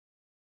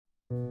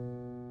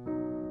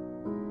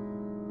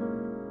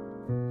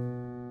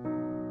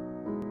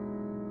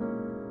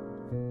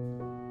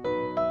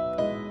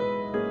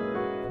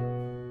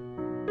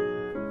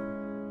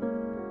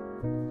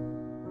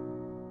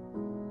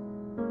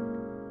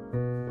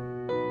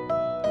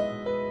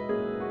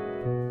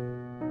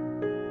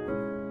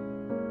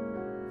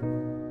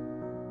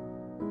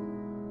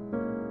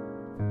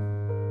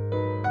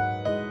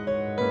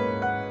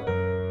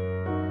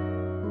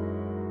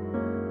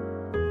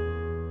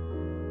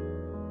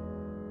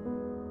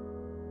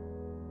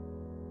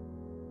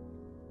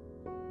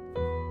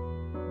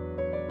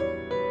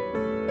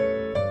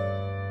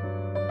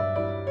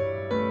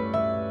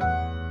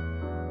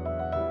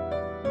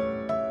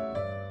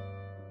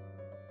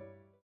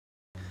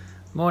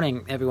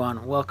Morning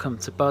everyone, welcome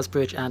to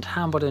Buzzbridge and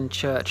Hambledon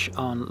Church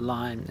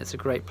Online. It's a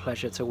great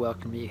pleasure to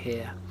welcome you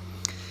here.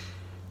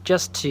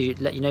 Just to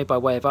let you know by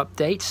way of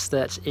updates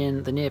that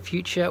in the near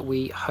future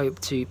we hope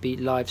to be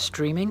live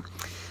streaming,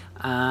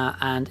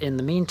 and in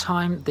the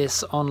meantime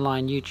this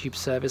online YouTube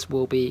service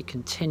will be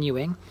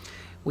continuing.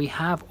 We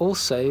have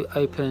also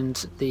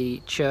opened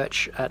the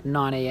church at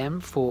 9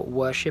 AM for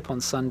worship on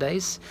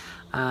Sundays,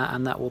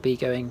 and that will be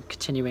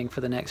continuing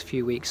for the next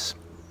few weeks.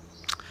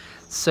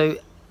 So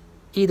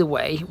either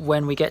way,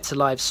 when we get to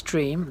live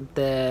stream,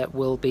 there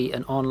will be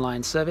an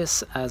online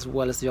service as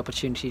well as the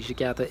opportunity to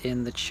gather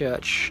in the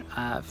church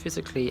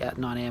physically at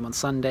 9 AM on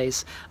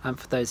Sundays,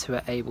 for those who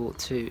are able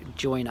to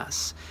join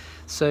us.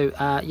 So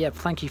yeah,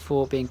 thank you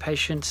for being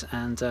patient,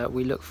 and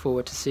we look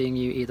forward to seeing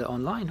you either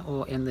online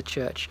or in the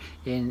church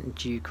in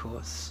due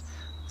course.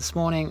 This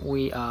morning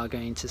we are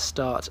going to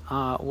start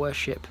our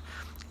worship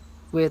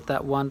with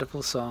that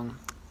wonderful song,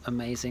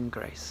 Amazing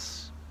Grace.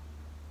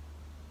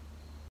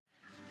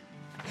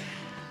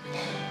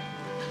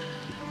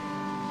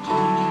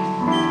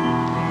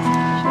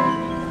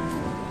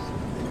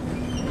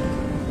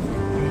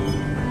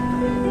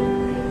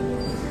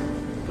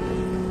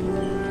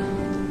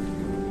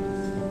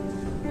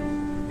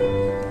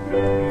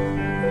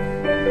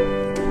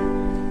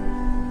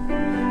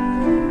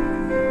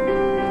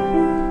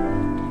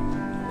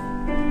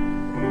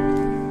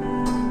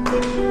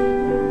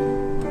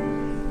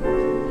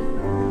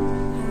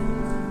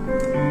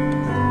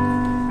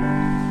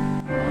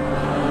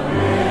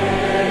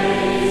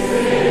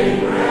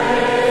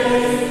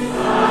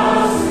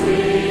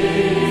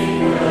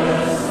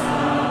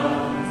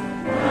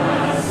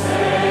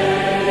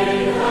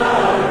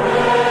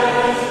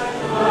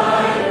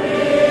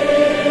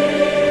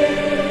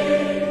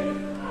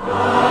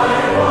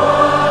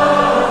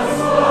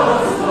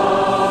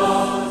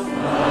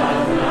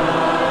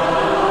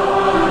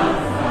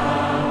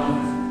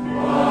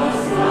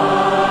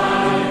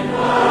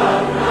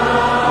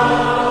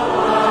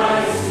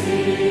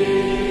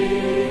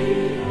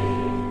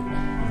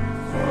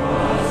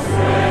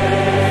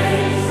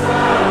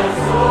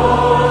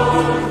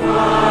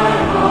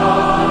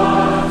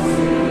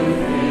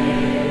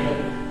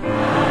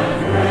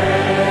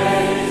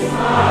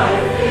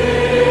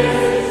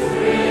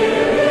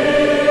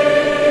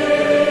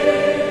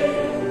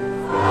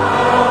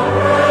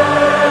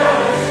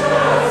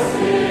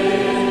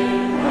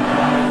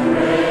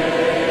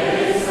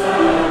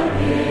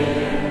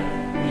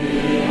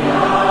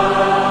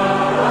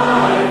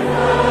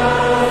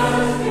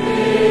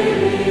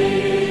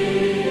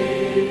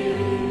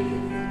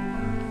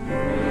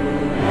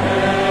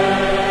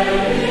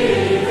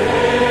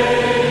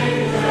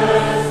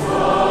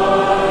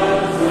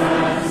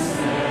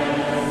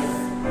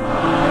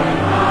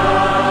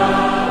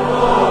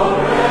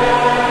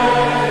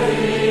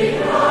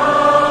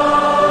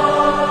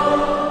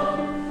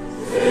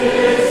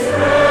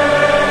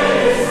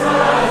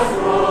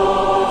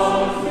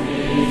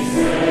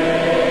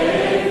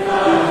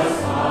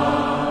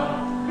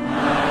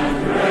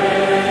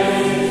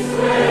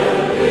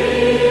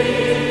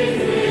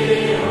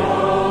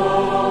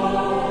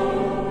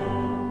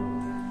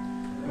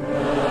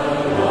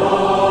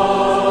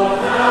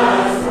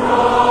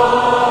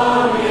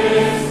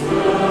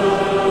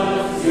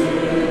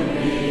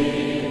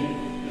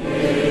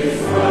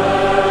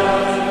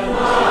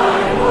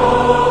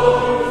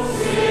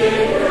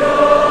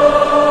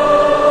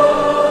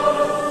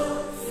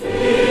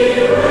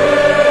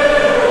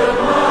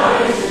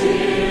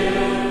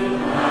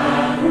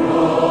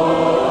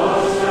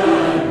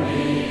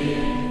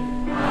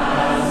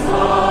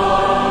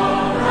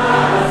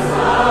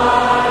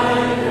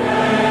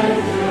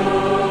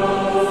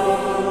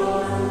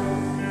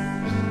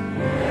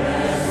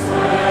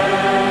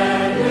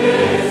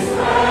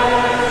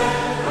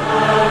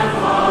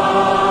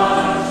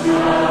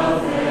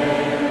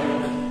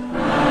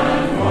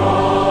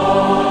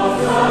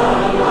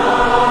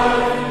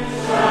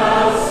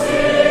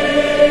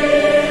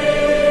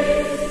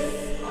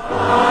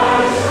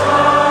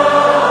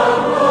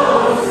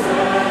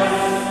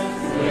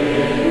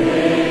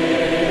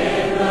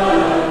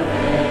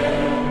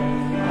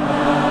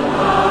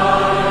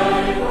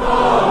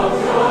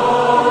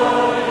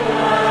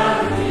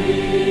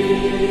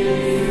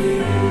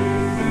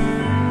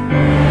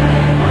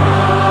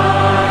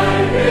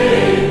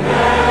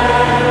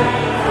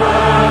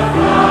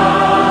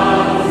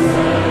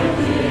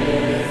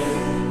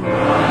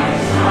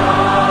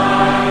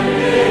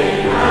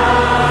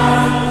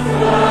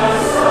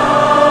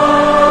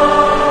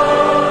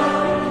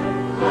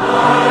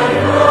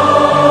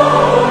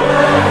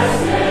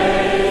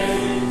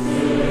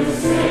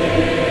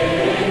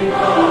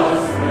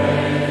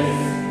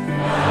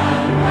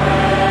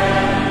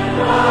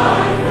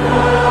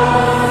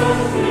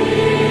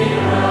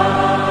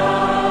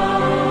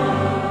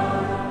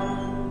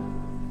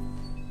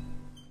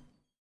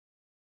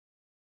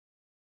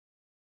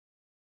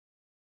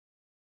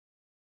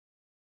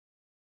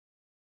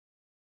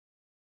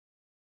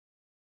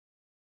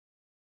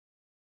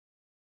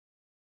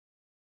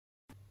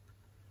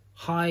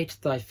 Hide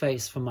thy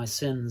face from my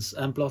sins,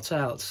 and blot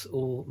out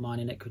all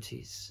mine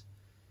iniquities.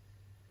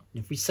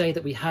 And if we say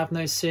that we have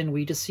no sin,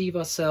 we deceive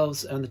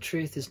ourselves, and the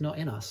truth is not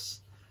in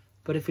us.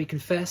 But if we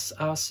confess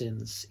our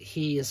sins,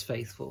 he is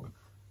faithful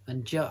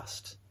and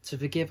just to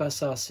forgive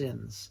us our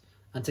sins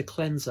and to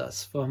cleanse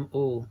us from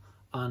all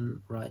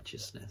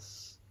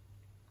unrighteousness.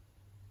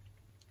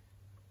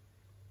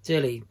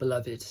 Dearly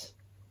beloved,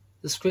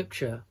 the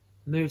Scripture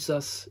moves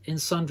us in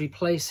sundry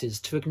places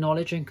to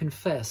acknowledge and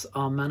confess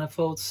our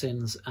manifold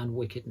sins and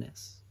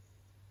wickedness,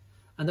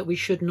 and that we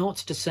should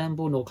not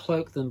dissemble nor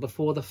cloak them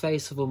before the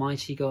face of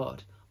Almighty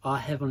God, our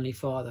Heavenly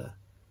Father,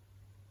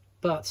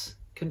 but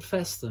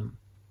confess them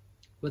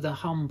with a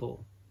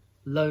humble,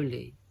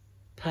 lowly,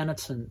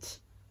 penitent,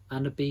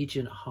 and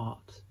obedient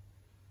heart,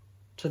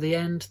 to the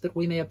end that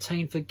we may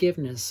obtain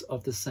forgiveness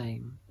of the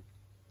same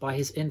by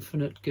his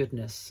infinite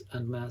goodness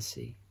and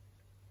mercy.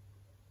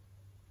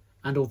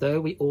 And although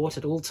we ought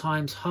at all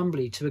times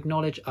humbly to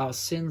acknowledge our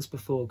sins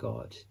before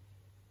God,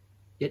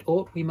 yet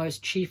ought we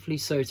most chiefly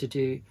so to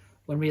do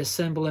when we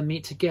assemble and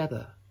meet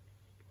together,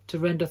 to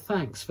render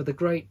thanks for the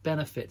great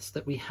benefits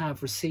that we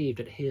have received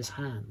at his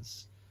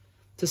hands,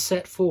 to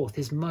set forth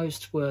his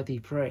most worthy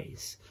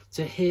praise,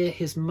 to hear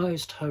his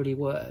most holy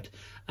word,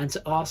 and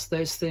to ask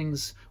those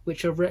things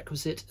which are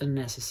requisite and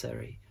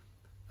necessary,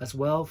 as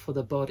well for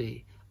the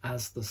body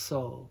as the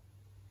soul.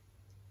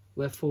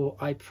 Wherefore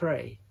I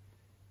pray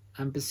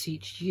and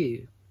beseech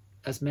you,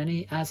 as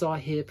many as are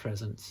here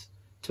present,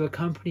 to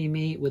accompany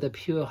me with a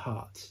pure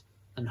heart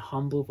and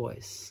humble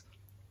voice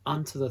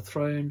unto the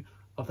throne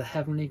of the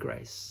heavenly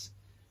grace,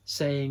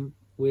 saying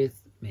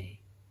with me,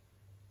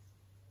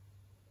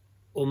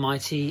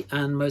 Almighty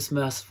and most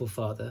merciful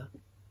Father,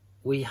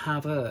 we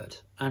have erred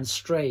and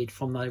strayed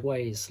from thy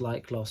ways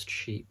like lost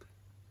sheep.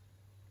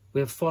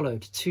 We have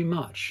followed too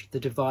much the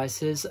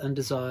devices and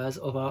desires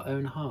of our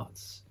own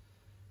hearts,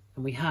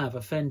 and we have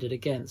offended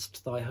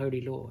against thy holy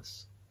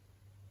laws.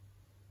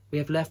 We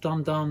have left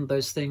undone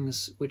those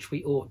things which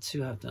we ought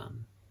to have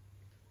done,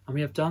 and we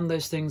have done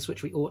those things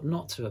which we ought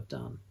not to have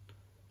done,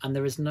 and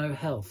there is no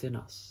health in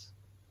us.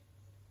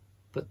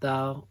 But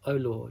thou, O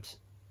Lord,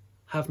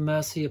 have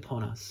mercy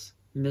upon us,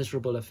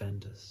 miserable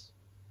offenders.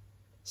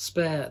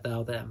 Spare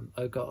thou them,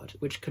 O God,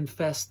 which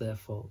confess their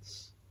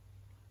faults.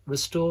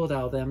 Restore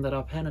thou them that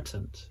are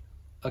penitent,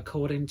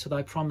 according to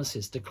thy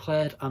promises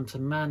declared unto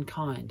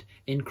mankind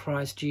in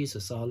Christ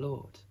Jesus our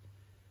Lord.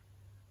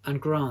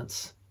 And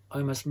grant,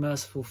 O most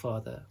merciful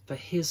Father, for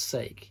his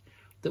sake,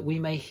 that we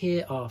may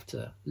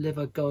hereafter live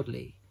a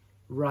godly,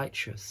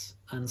 righteous,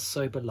 and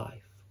sober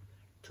life,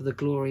 to the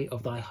glory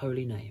of thy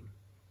holy name.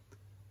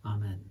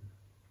 Amen.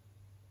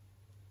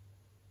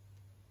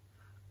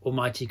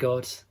 Almighty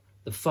God,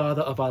 the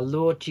Father of our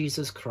Lord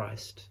Jesus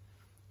Christ,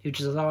 who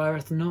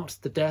desireth not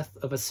the death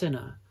of a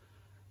sinner,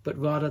 but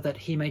rather that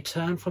he may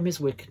turn from his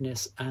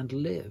wickedness and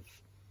live,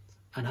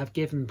 and have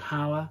given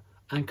power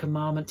and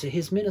commandment to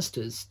his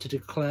ministers to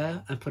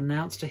declare and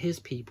pronounce to his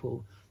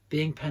people,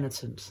 being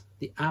penitent,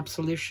 the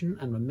absolution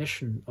and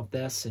remission of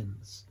their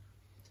sins.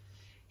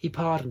 He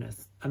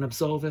pardoneth and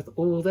absolveth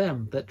all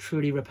them that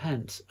truly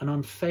repent and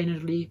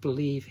unfeignedly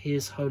believe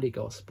his holy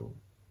gospel.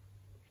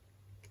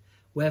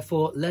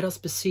 Wherefore let us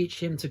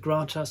beseech him to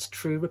grant us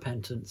true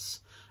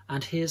repentance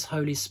and his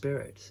Holy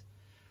Spirit,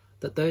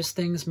 that those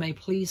things may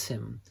please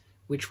him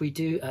which we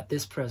do at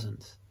this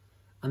present,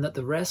 and that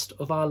the rest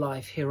of our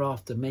life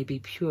hereafter may be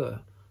pure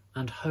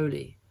and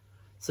holy,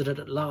 so that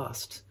at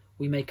last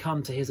we may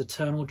come to his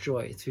eternal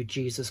joy through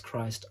Jesus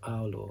Christ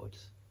our Lord.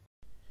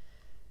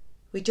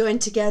 We join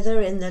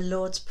together in the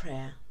Lord's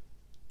Prayer.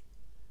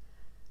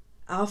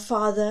 Our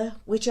Father,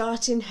 which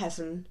art in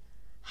heaven,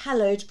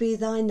 hallowed be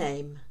thy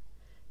name.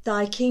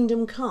 Thy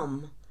kingdom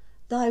come,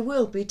 thy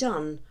will be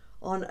done,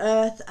 on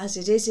earth as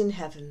it is in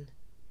heaven.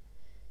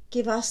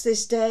 Give us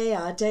this day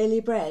our daily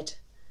bread,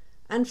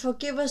 and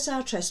forgive us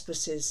our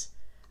trespasses,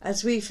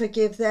 as we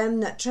forgive them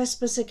that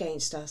trespass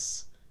against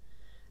us.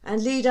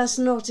 And lead us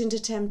not into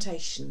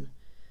temptation,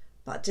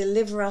 but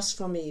deliver us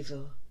from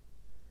evil.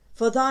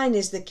 For thine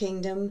is the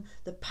kingdom,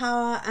 the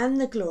power, and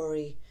the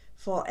glory,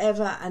 for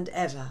ever and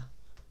ever.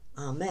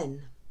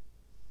 Amen.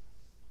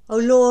 O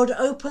Lord,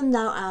 open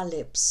thou our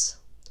lips,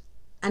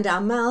 and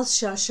our mouths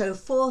shall show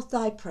forth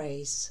thy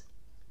praise.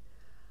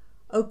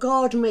 O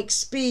God, make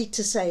speed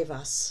to save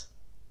us.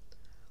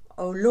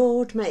 O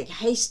Lord, make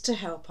haste to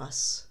help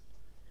us.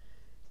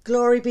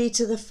 Glory be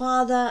to the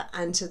Father,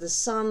 and to the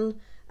Son,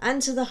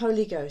 and to the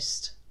Holy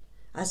Ghost,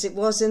 as it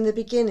was in the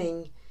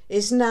beginning,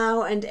 is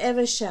now, and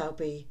ever shall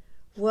be,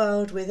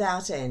 world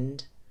without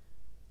end.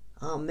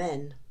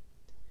 Amen.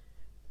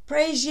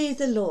 Praise ye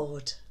the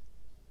Lord.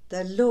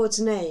 The Lord's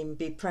name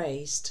be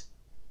praised.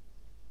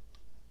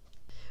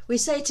 We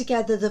say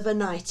together the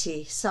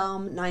Venite,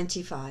 Psalm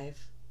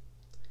 95.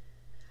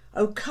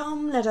 O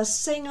come, let us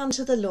sing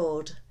unto the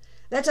Lord.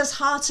 Let us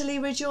heartily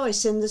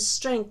rejoice in the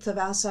strength of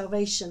our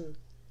salvation.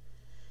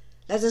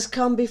 Let us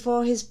come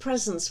before his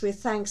presence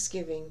with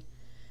thanksgiving,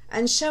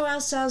 and show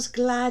ourselves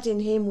glad in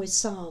him with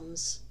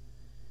psalms.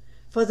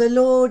 For the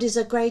Lord is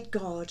a great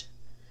God,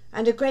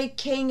 and a great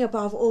king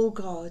above all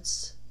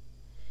gods.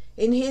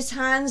 In his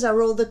hands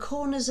are all the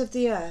corners of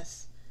the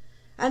earth,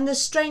 and the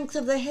strength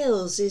of the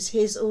hills is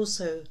his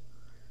also.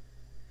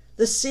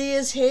 The sea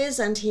is his,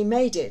 and he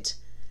made it,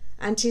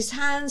 and his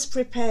hands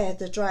prepared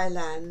the dry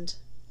land.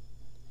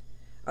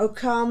 O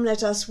come,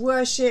 let us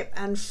worship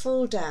and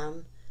fall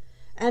down,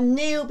 and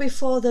kneel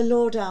before the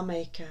Lord our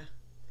Maker.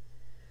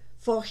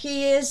 For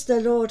he is the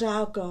Lord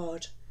our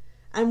God,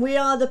 and we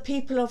are the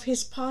people of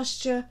his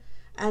pasture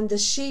and the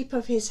sheep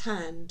of his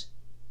hand.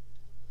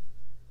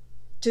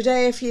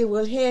 Today, if you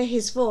will hear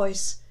his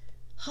voice,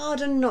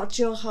 harden not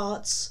your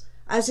hearts,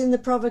 as in the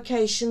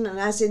provocation and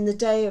as in the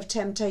day of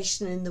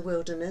temptation in the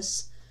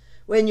wilderness,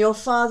 when your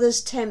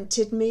fathers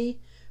tempted me,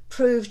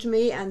 proved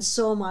me, and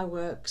saw my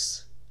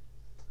works.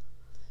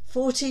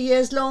 40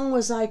 years long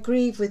was I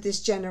grieved with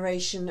this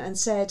generation, and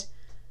said,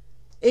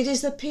 It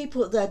is the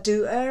people that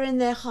do err in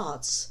their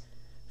hearts,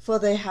 for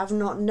they have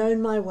not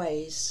known my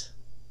ways.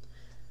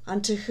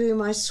 Unto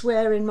whom I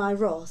swear in my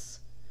wrath,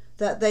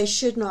 that they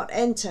should not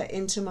enter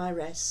into my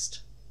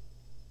rest.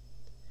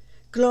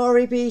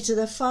 Glory be to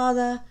the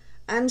Father,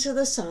 and to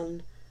the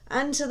Son,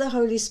 and to the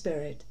Holy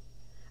Spirit,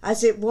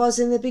 as it was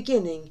in the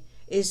beginning,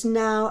 is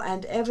now,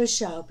 and ever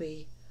shall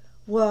be,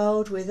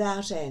 world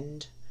without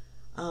end.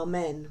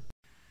 Amen.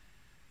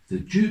 The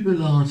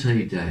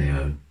Jubilate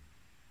Deo,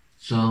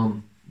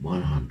 Psalm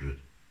 100.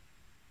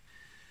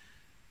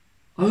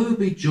 O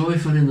be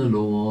joyful in the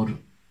Lord,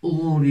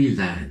 all ye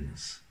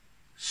lands.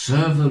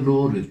 Serve the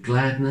Lord with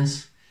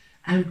gladness,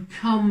 and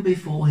come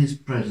before his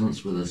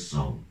presence with a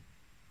song.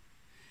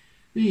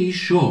 Be ye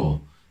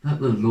sure that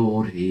the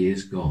Lord he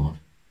is God.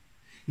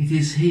 It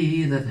is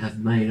he that hath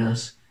made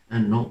us,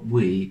 and not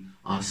we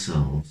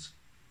ourselves.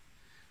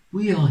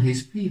 We are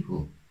his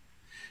people,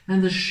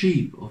 and the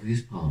sheep of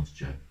his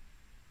pasture.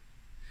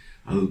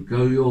 O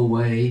go your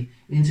way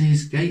into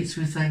his gates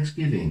with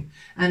thanksgiving,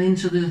 and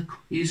into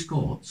his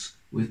courts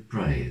with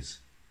praise.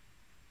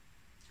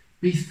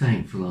 Be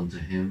thankful unto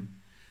him,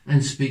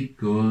 and speak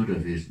good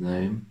of his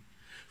name.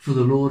 For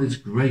the Lord is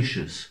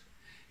gracious,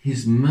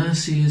 his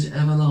mercy is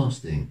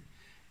everlasting,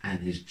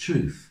 and his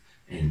truth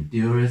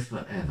endureth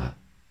for ever.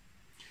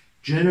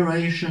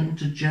 Generation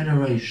to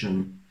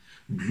generation,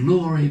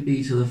 glory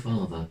be to the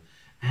Father,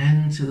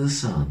 and to the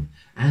Son,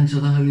 and to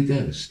the Holy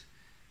Ghost,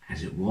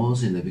 as it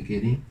was in the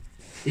beginning,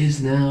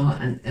 is now,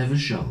 and ever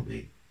shall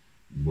be,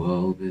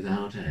 world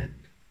without end.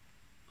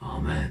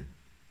 Amen.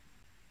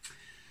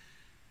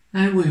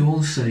 And we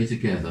all say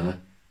together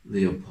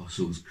the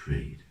Apostles'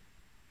 Creed.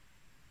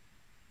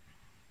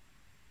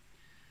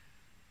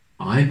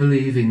 I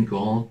believe in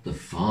God, the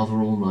Father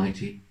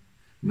Almighty,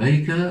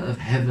 maker of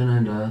heaven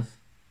and earth,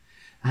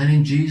 and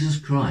in Jesus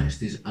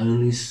Christ, his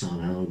only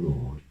Son, our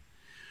Lord,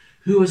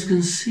 who was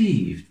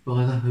conceived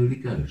by the Holy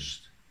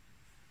Ghost,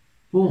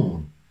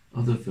 born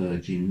of the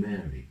Virgin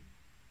Mary,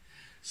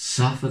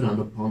 suffered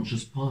under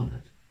Pontius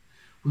Pilate,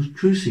 was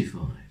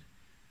crucified,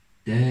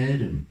 dead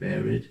and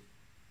buried.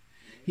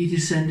 He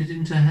descended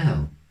into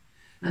hell,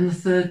 and the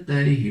third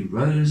day he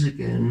rose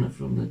again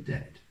from the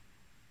dead.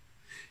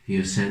 He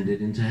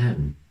ascended into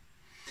heaven,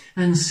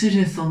 and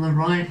sitteth on the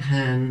right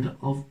hand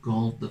of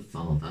God the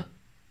Father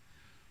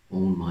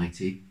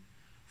Almighty.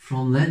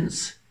 From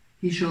thence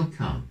he shall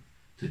come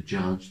to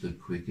judge the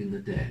quick and the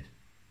dead.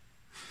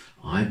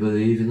 I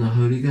believe in the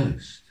Holy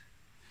Ghost,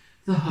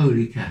 the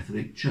Holy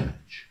Catholic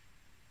Church,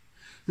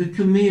 the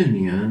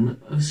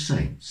communion of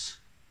saints,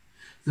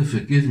 the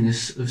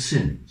forgiveness of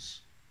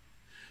sins,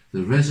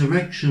 the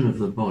resurrection of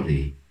the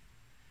body,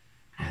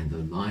 and the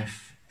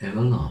life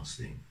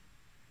everlasting.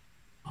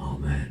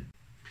 Amen.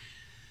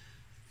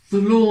 The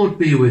Lord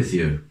be with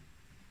you,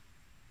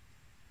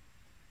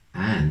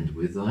 and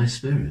with thy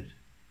spirit.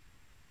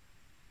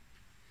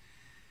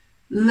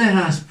 Let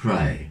us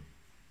pray.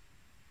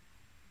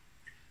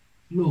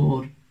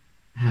 Lord,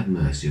 have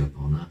mercy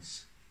upon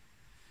us.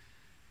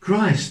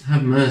 Christ,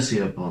 have mercy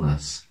upon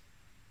us.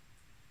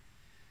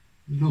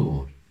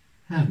 Lord,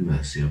 have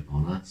mercy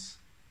upon us.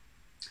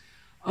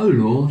 O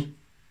Lord,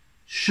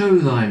 show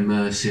thy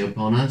mercy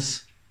upon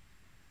us,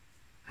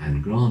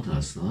 and grant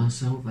us thy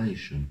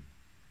salvation.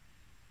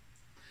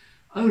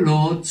 O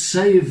Lord,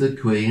 save the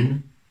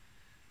Queen,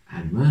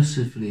 and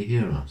mercifully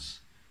hear us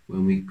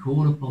when we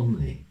call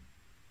upon thee.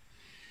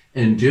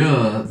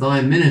 Endure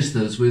thy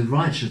ministers with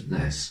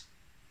righteousness,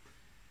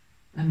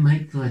 and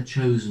make thy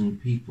chosen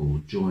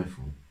people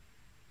joyful.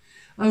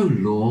 O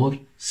Lord,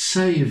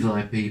 save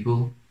thy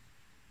people,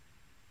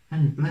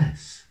 and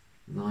bless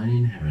thine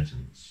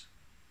inheritance.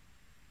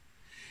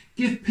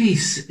 Give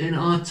peace in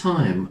our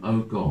time, O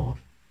God,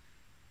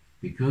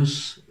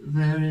 because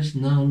there is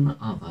none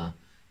other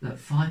that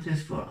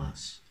fighteth for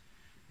us,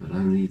 but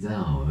only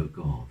thou, O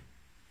God.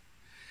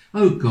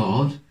 O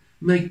God,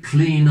 make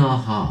clean our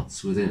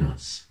hearts within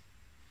us,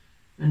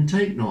 and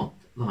take not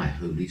thy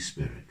Holy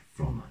Spirit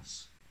from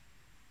us.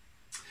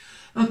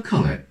 A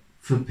collect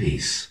for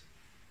peace.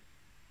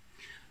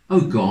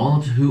 O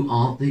God, who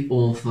art the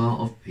author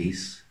of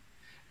peace,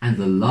 and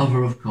the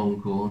lover of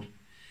concord,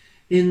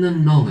 in the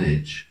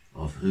knowledge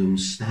of whom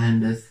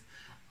standeth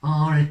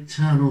our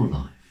eternal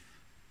life,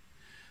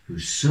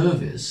 whose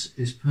service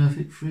is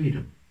perfect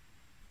freedom.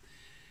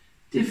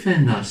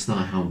 Defend us,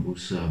 thy humble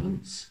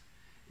servants,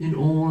 in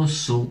all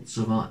assaults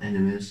of our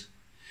enemies,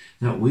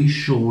 that we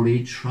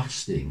surely,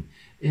 trusting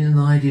in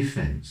thy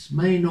defence,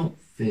 may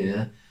not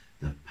fear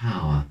the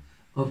power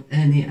of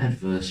any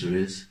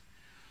adversaries,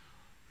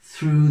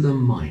 through the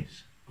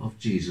might of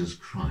Jesus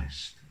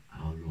Christ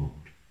our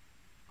Lord.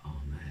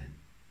 Amen.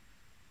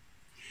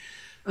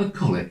 A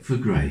collect for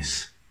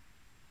grace.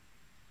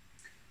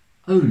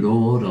 O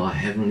Lord, our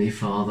heavenly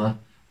Father,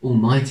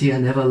 almighty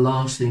and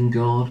everlasting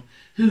God,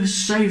 who has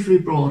safely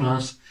brought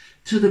us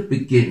to the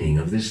beginning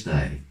of this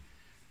day,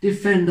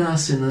 defend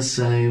us in the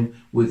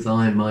same with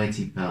thy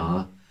mighty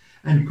power,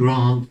 and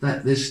grant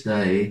that this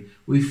day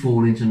we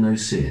fall into no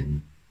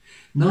sin,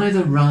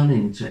 neither run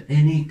into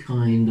any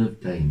kind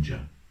of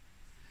danger,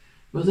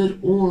 but that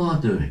all our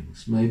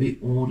doings may be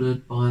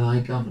ordered by thy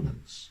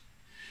governance,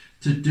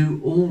 to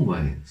do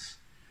always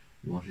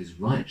what is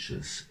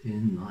righteous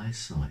in thy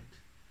sight,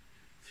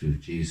 through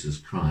Jesus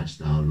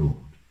Christ our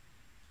Lord.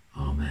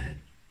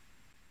 Amen.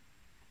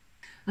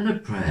 And a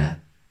prayer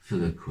for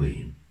the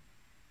Queen.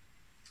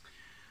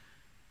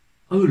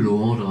 O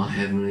Lord, our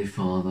heavenly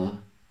Father,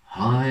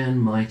 high and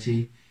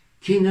mighty,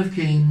 King of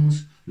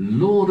kings,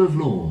 Lord of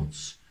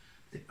lords,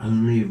 the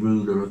only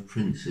ruler of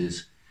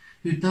princes,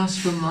 who dost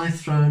from thy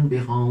throne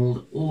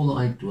behold all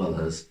thy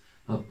dwellers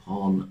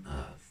upon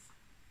earth.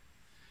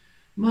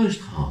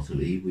 Most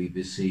heartily we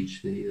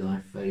beseech thee thy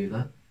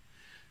favour,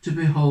 to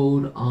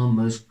behold our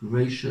most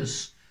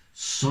gracious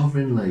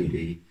sovereign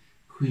lady,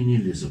 Queen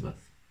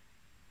Elizabeth,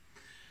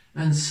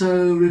 and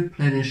so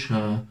replenish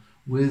her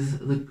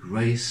with the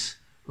grace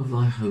of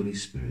thy Holy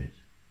Spirit,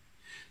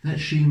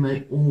 that she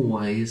may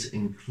always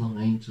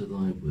incline to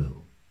thy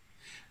will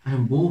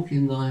and walk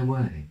in thy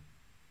way.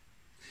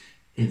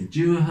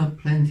 Endue her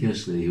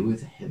plenteously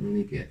with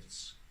heavenly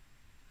gifts.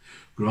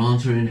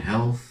 Grant her in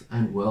health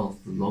and wealth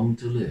long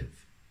to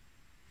live.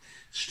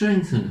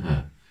 Strengthen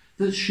her,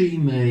 that she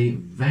may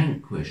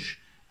vanquish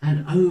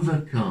and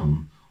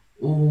overcome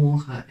all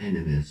her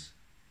enemies.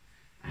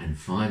 And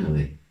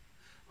finally,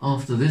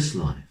 after this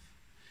life,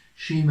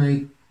 she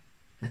may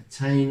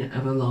attain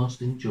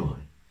everlasting joy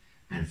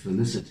and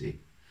felicity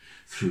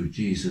through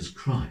Jesus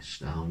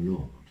Christ our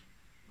Lord.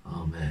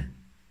 Amen.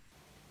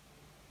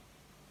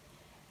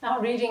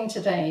 Our reading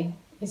today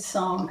is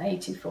Psalm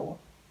 84.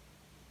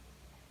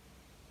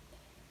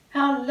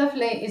 How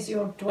lovely is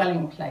your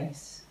dwelling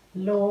place,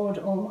 Lord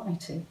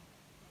Almighty.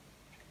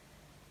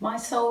 My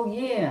soul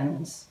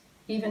yearns,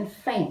 even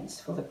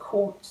faints, for the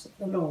courts of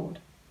the Lord.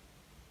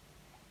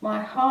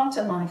 My heart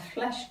and my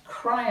flesh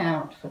cry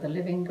out for the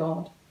living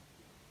God.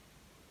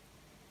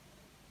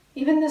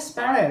 Even the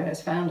sparrow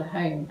has found a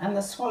home, and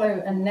the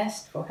swallow a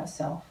nest for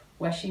herself,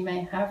 where she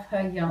may have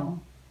her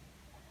young,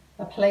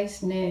 a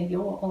place near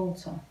your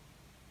altar.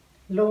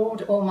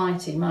 Lord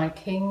Almighty, my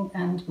King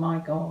and my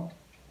God.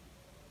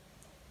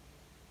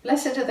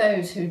 Blessed are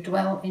those who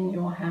dwell in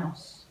your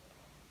house.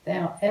 They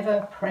are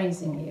ever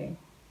praising you.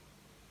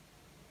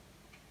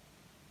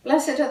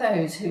 Blessed are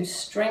those whose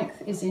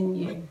strength is in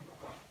you,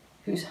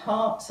 whose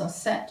hearts are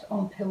set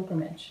on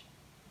pilgrimage.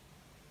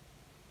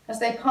 As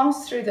they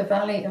pass through the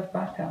valley of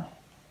Baca,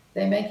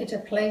 they make it a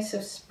place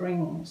of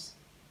springs.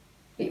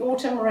 The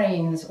autumn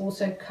rains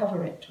also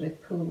cover it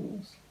with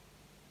pools.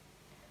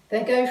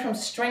 They go from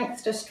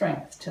strength to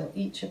strength till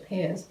each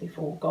appears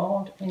before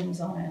God in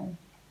Zion.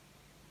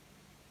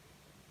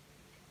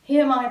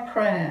 Hear my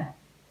prayer,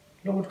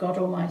 Lord God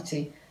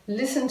Almighty.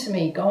 Listen to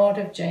me, God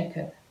of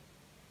Jacob.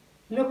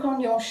 Look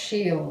on your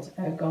shield,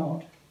 O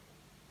God.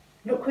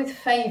 Look with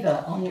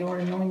favour on your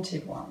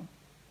anointed one.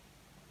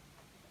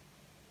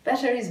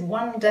 Better is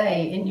one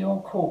day in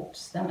your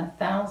courts than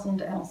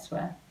 1,000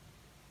 elsewhere.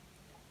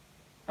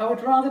 I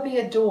would rather be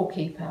a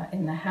doorkeeper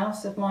in the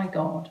house of my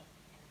God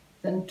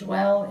than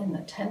dwell in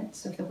the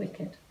tents of the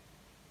wicked.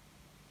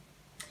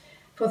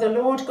 For the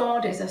Lord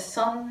God is a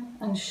sun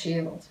and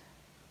shield.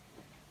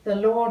 The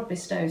Lord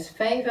bestows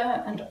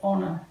favour and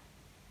honour.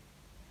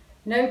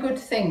 No good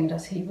thing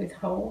does he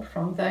withhold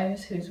from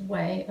those whose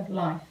way of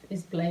life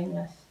is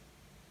blameless.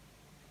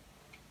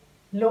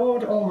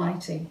 Lord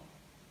Almighty,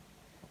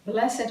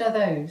 blessed are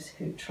those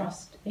who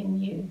trust in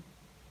you.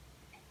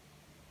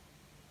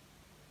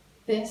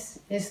 This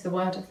is the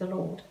word of the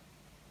Lord.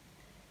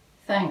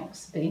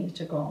 Thanks be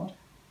to God.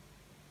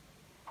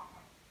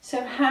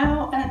 So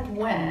how and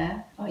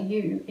where are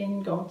you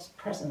in God's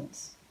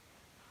presence?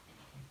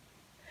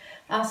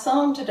 Our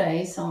psalm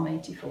today, Psalm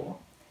 84,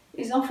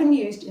 is often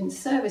used in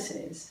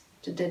services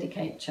to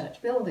dedicate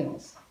church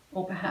buildings,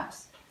 or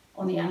perhaps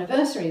on the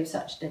anniversary of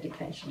such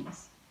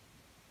dedications,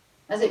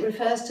 as it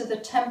refers to the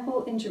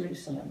temple in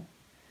Jerusalem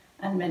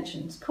and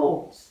mentions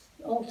courts,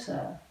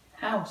 altar,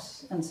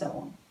 house, and so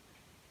on.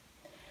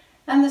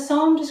 And the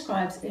psalm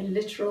describes a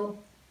literal,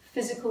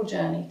 physical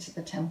journey to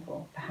the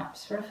temple,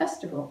 perhaps for a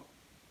festival.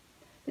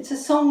 It's a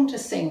song to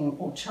sing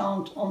or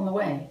chant on the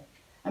way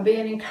and be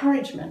an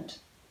encouragement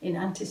in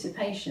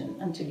anticipation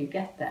until you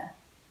get there.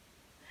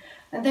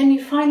 And then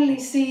you finally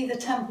see the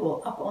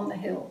temple up on the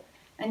hill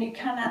and you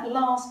can at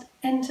last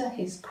enter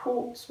his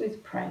courts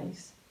with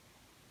praise.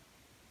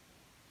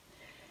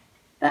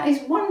 That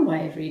is one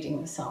way of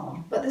reading the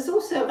psalm, but there's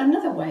also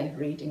another way of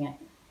reading it.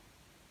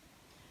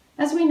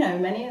 As we know,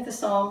 many of the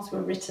psalms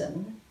were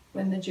written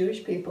when the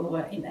Jewish people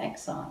were in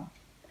exile,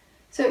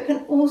 so it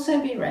can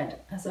also be read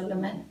as a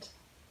lament,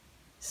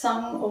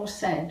 sung or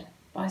said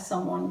by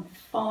someone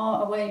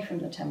far away from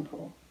the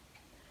temple.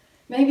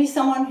 Maybe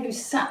someone who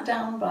sat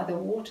down by the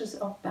waters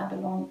of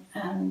Babylon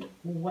and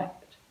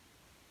wept,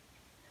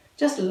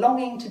 just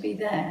longing to be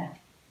there,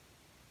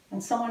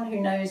 and someone who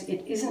knows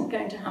it isn't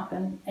going to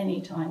happen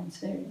anytime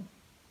soon.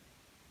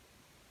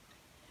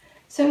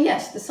 So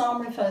yes, the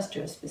psalm refers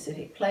to a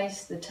specific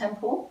place, the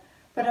temple,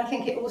 but I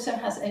think it also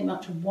has a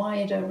much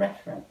wider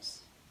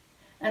reference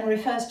and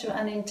refers to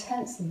an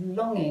intense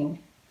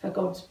longing for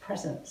God's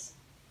presence.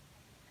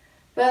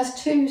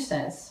 Verse 2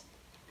 says,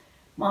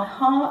 "My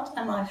heart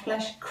and my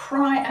flesh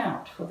cry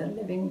out for the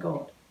living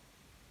God."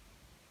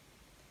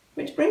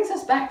 Which brings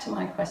us back to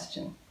my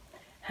question.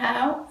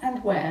 How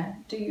and where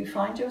do you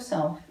find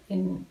yourself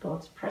in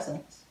God's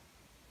presence?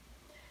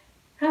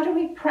 How do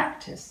we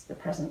practice the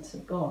presence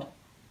of God?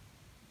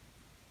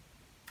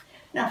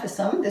 Now for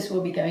some, this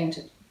will be going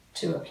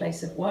to a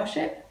place of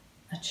worship,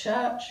 a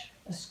church,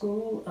 a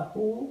school, a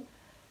hall,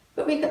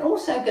 but we can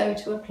also go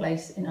to a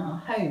place in our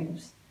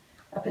homes,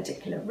 a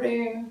particular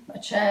room, a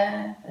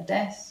chair, a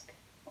desk,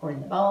 or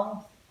in the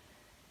bath.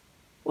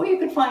 Or you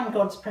could find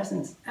God's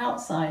presence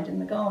outside in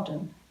the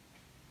garden.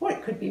 Or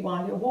it could be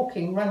while you're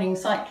walking, running,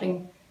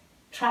 cycling,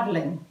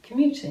 travelling,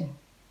 commuting.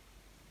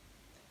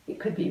 It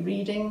could be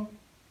reading,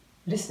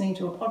 listening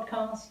to a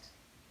podcast,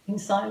 in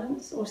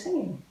silence, or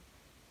singing.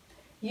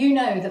 You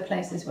know the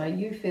places where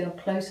you feel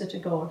closer to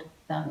God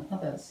than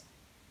others.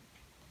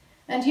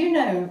 And you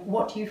know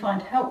what you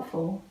find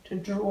helpful to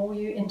draw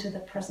you into the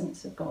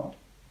presence of God,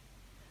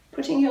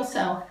 putting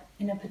yourself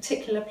in a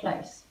particular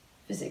place,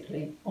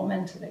 physically or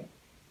mentally.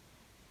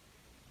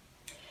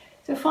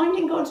 So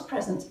finding God's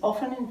presence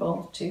often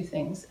involves two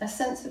things, a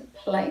sense of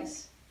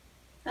place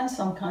and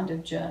some kind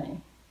of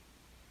journey.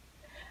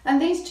 And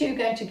these two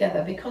go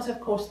together because, of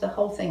course, the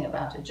whole thing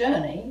about a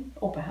journey,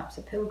 or perhaps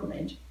a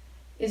pilgrimage,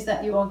 is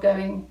that you are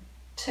going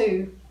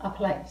to a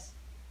place,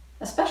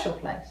 a special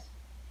place.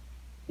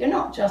 You're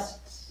not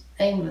just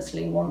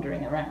aimlessly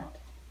wandering around.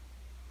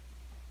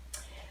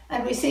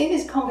 And we see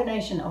this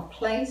combination of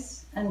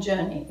place and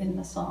journey in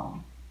the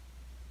psalm.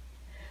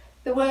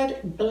 The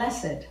word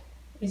blessed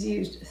is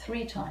used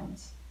 3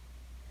 times,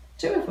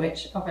 2 of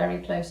which are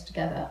very close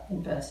together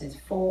in verses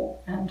 4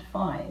 and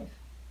 5.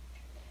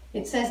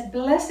 It says,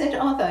 "Blessed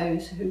are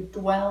those who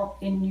dwell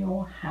in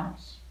your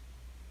house."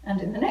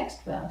 And in the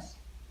next verse,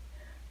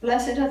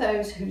 "Blessed are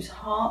those whose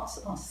hearts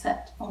are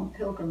set on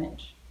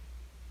pilgrimage."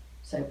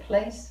 So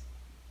place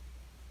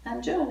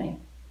and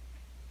journey.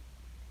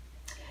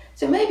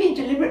 So maybe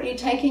deliberately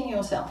taking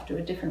yourself to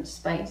a different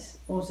space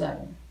or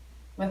zone,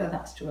 whether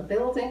that's to a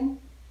building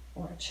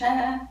or a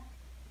chair,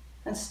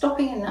 and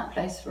stopping in that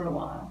place for a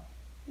while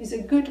is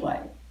a good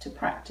way to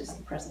practice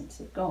the presence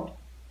of God.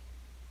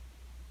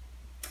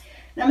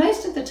 Now,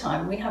 most of the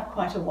time we have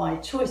quite a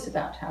wide choice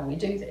about how we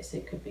do this.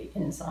 It could be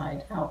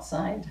inside,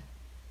 outside,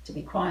 to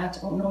be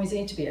quiet or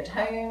noisy, to be at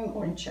home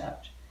or in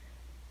church.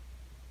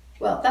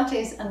 Well, that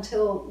is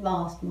until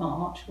last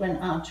March, when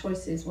our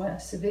choices were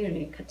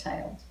severely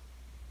curtailed.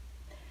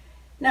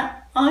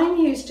 Now, I'm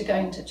used to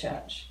going to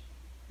church,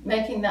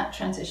 making that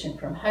transition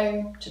from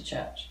home to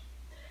church.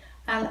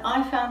 And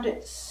I found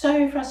it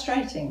so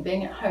frustrating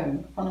being at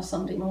home on a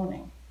Sunday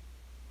morning.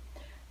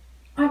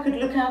 I could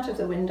look out of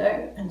the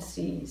window and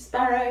see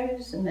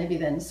sparrows and maybe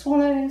then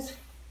swallows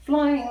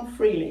flying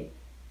freely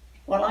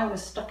while I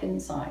was stuck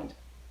inside.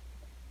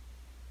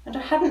 And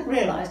I hadn't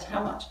realised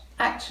how much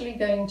actually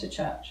going to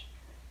church,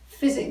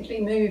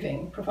 physically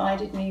moving,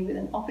 provided me with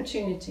an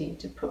opportunity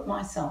to put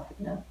myself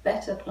in a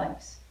better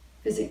place,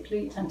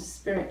 physically and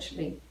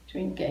spiritually, to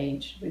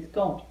engage with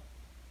God.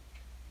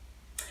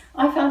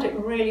 I found it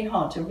really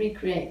hard to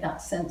recreate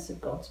that sense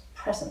of God's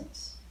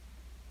presence.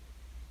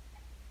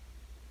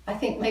 I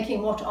think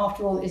making what,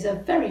 after all, is a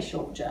very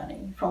short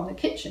journey from the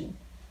kitchen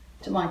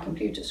to my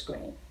computer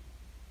screen,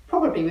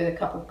 probably with a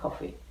cup of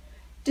coffee,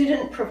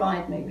 didn't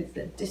provide me with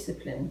the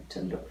discipline to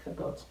look for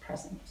God's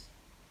presence.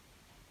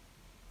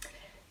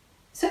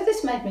 So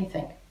this made me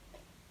think,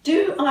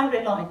 do I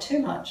rely too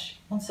much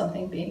on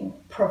something being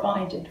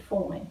provided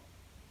for me?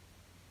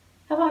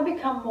 Have I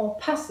become more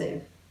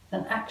passive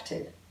than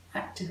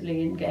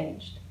actively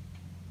engaged?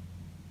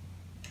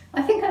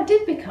 I think I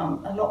did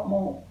become a lot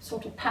more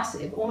sort of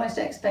passive, almost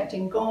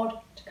expecting God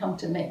to come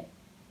to me,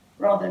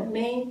 rather than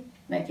me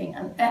making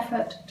an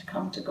effort to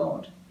come to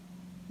God.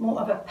 More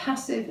of a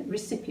passive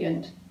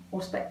recipient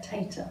or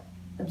spectator,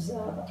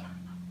 observer.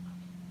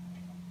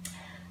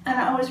 And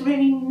I was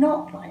really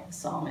not like the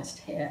psalmist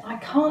here. I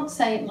can't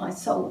say my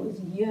soul was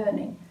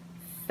yearning,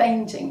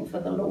 fainting for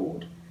the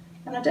Lord.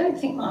 And I don't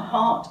think my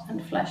heart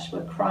and flesh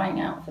were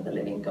crying out for the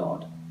living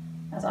God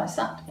as I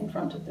sat in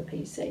front of the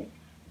PC.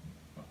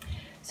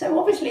 So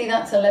obviously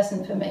that's a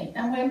lesson for me.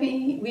 And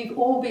we've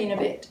all been a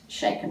bit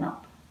shaken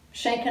up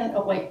shaken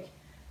awake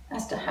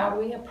as to how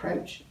we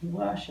approach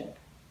worship.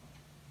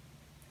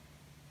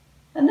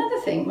 Another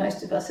thing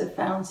most of us have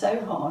found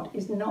so hard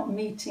is not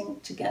meeting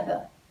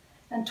together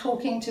and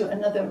talking to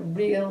another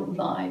real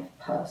live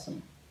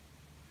person.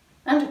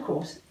 And of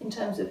course, in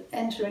terms of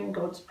entering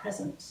God's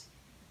presence,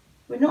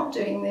 we're not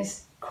doing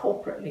this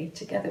corporately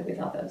together with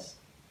others,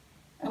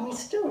 and we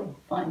still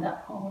find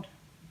that hard.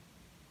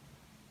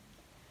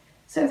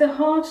 So the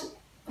heart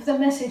of the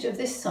message of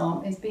this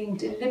psalm is being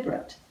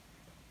deliberate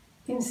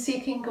in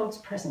seeking God's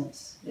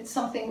presence. It's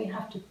something we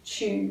have to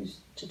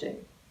choose to do.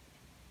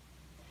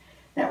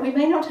 Now, we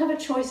may not have a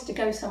choice to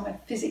go somewhere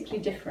physically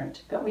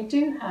different, but we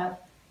do have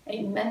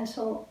a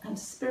mental and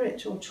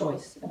spiritual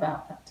choice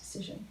about that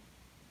decision.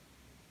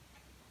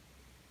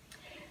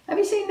 Have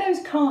you seen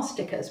those car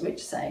stickers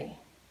which say,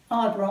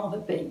 I'd rather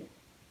be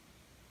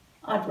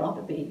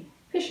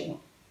fishing,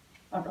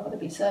 I'd rather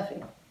be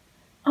surfing,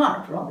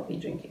 I'd rather be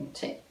drinking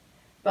tea.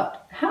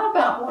 But how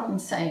about one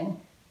saying,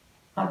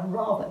 I'd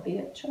rather be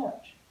at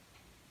church,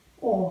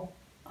 or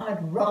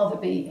I'd rather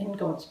be in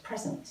God's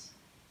presence?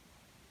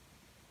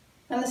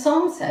 And the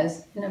psalm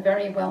says, in a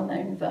very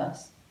well-known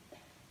verse,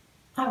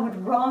 I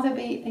would rather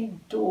be a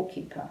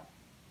doorkeeper,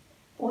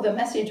 or the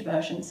Message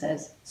version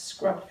says,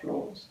 scrub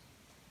floors.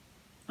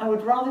 I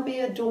would rather be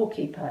a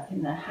doorkeeper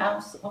in the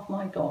house of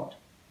my God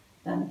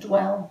than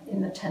dwell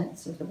in the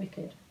tents of the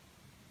wicked.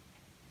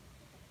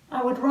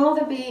 I would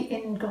rather be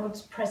in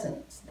God's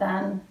presence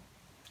than,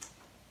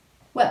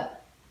 well,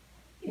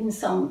 in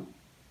some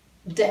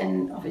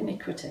den of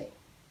iniquity.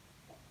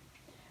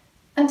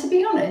 And to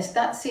be honest,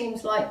 that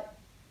seems like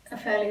a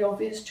fairly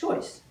obvious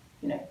choice,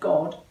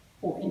 God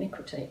or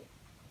iniquity.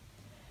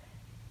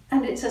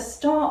 And it's a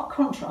stark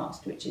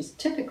contrast which is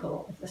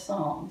typical of the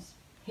Psalms.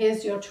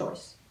 Here's your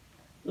choice,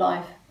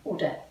 life or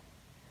death,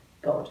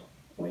 God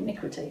or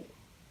iniquity.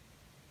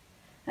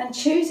 And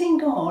choosing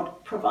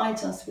God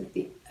provides us with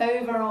the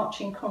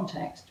overarching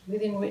context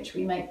within which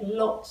we make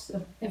lots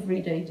of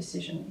everyday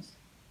decisions.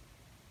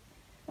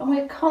 And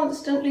we're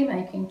constantly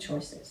making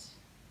choices.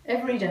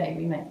 Every day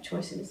we make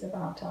choices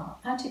about our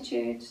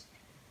attitudes,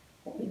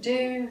 what we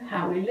do,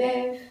 how we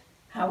live,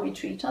 how we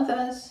treat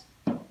others.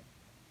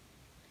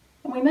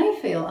 And we may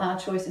feel our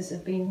choices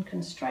have been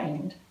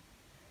constrained,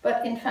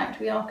 but in fact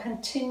we are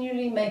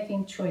continually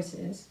making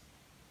choices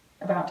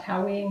about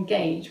how we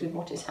engage with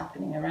what is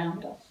happening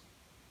around us.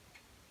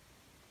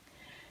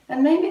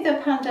 And maybe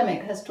the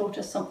pandemic has taught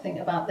us something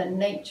about the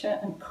nature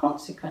and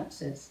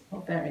consequences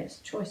of various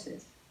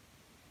choices.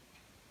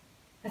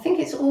 I think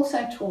it's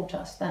also taught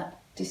us that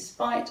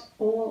despite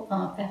all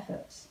our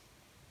efforts,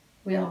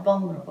 we are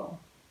vulnerable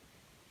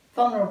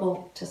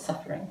to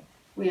suffering.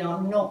 We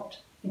are not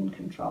in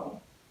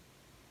control.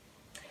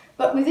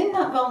 But within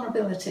that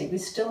vulnerability, we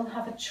still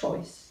have a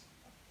choice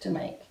to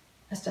make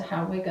as to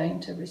how we're going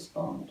to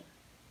respond.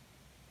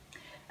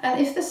 And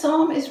if the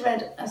psalm is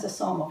read as a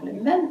psalm of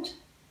lament,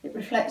 it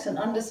reflects an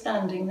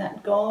understanding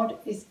that God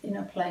is in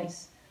a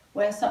place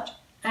where such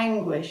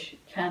anguish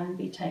can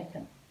be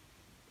taken.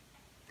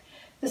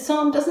 The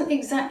psalm doesn't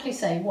exactly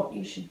say what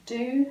you should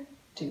do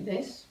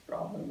this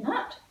rather than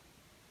that,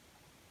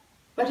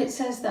 but it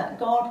says that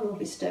God will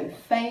bestow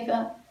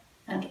favour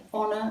and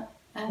honour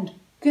and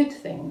good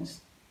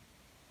things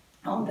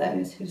on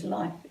those whose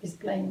life is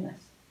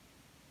blameless.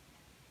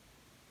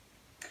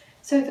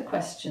 So the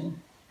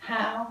question,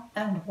 how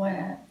and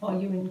where are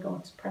you in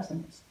God's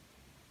presence?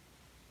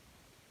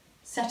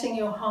 Setting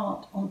your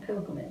heart on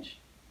pilgrimage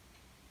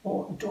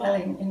or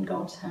dwelling in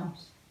God's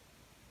house?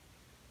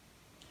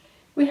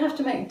 We have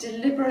to make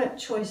deliberate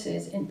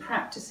choices in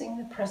practicing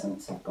the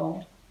presence of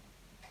God,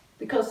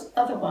 because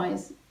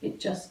otherwise it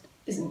just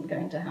isn't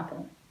going to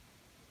happen.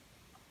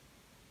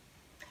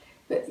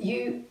 But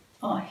you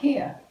are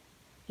here.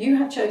 You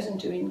have chosen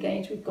to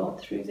engage with God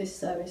through this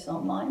service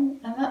online,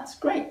 and that's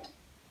great.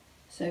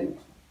 So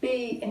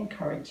be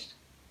encouraged.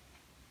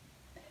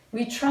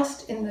 We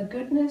trust in the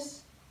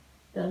goodness,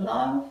 the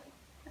love,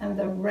 and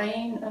the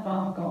reign of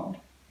our God.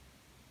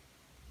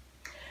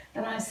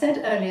 And I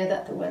said earlier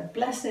that the word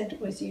blessed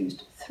was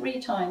used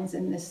 3 times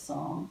in this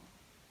psalm,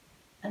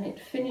 and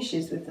it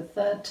finishes with the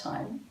 3rd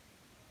time,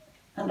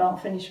 and I'll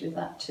finish with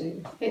that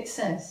too. It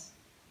says,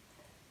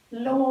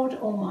 Lord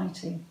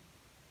Almighty,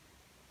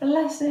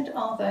 blessed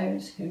are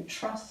those who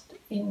trust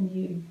in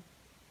you.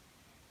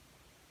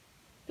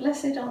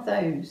 Blessed are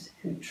those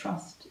who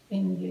trust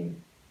in you.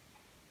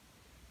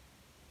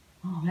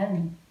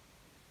 Amen.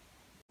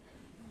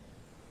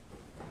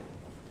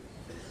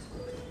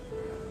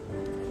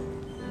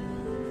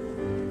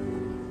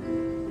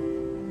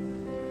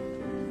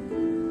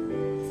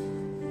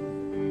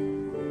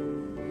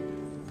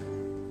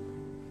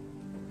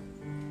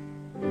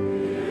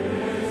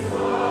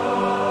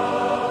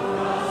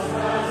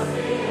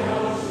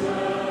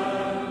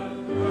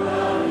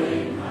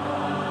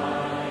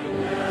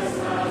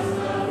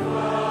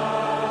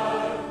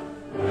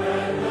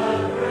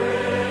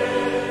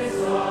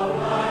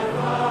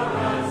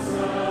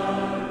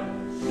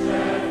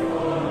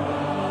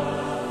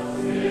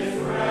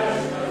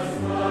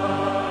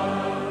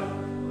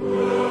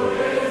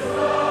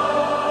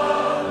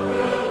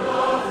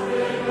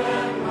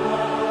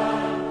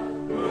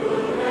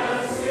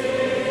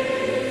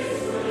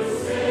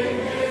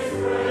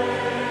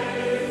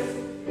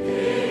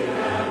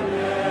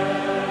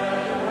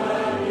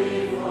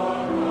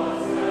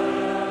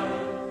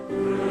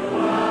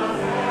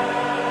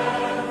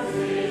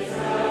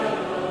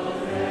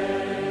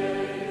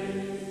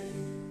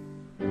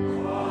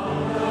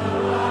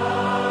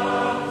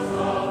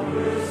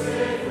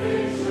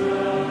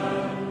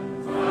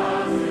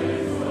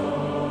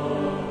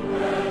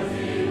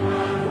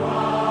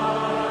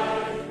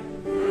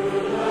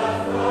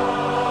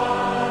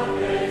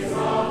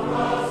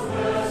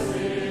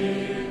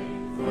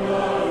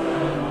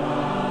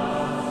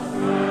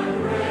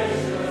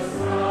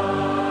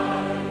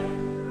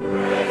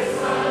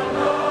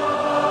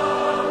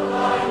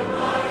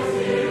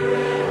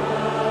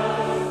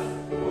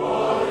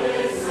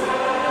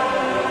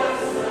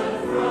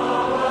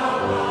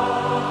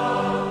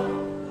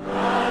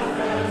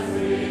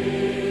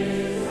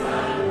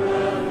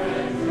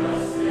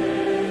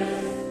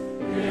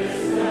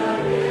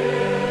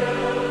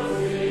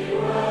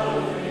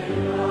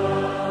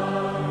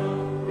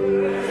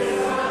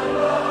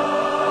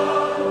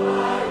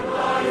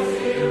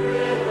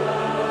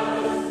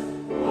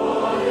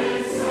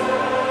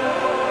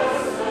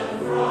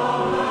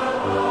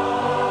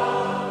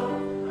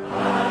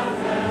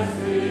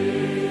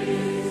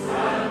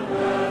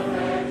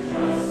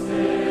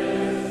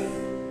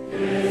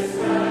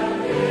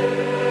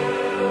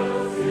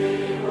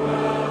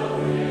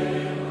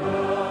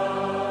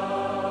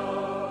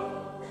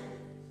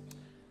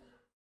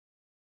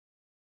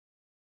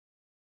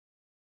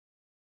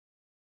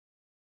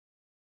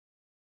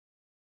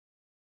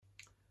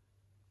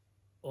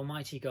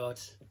 Almighty God,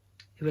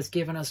 who has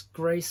given us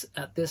grace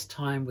at this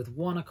time with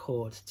one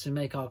accord to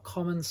make our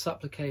common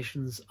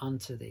supplications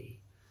unto thee,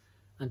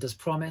 and does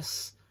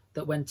promise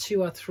that when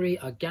 2 or 3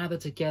 are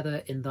gathered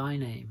together in thy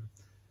name,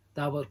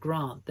 thou wilt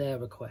grant their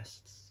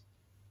requests.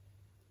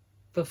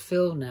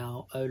 Fulfill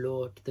now, O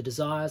Lord, the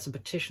desires and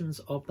petitions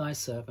of thy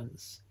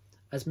servants,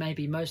 as may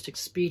be most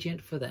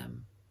expedient for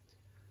them,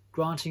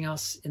 granting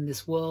us in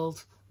this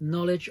world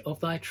knowledge of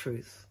thy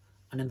truth,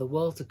 and in the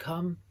world to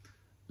come,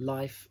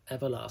 life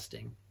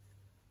everlasting.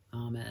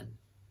 Amen.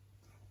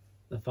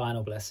 The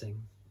final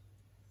blessing.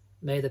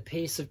 May the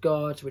peace of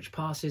God, which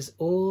passes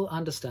all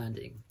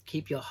understanding,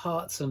 keep your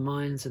hearts and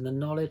minds in the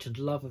knowledge and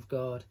love of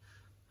God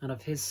and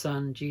of his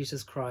Son,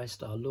 Jesus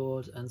Christ, our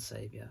Lord and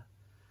Saviour.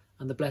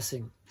 And the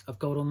blessing of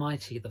God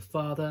Almighty, the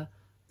Father,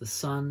 the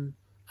Son,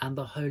 and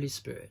the Holy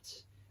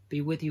Spirit,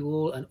 be with you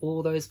all and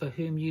all those for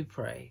whom you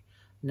pray,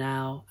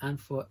 now and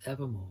for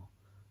evermore.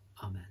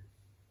 Amen.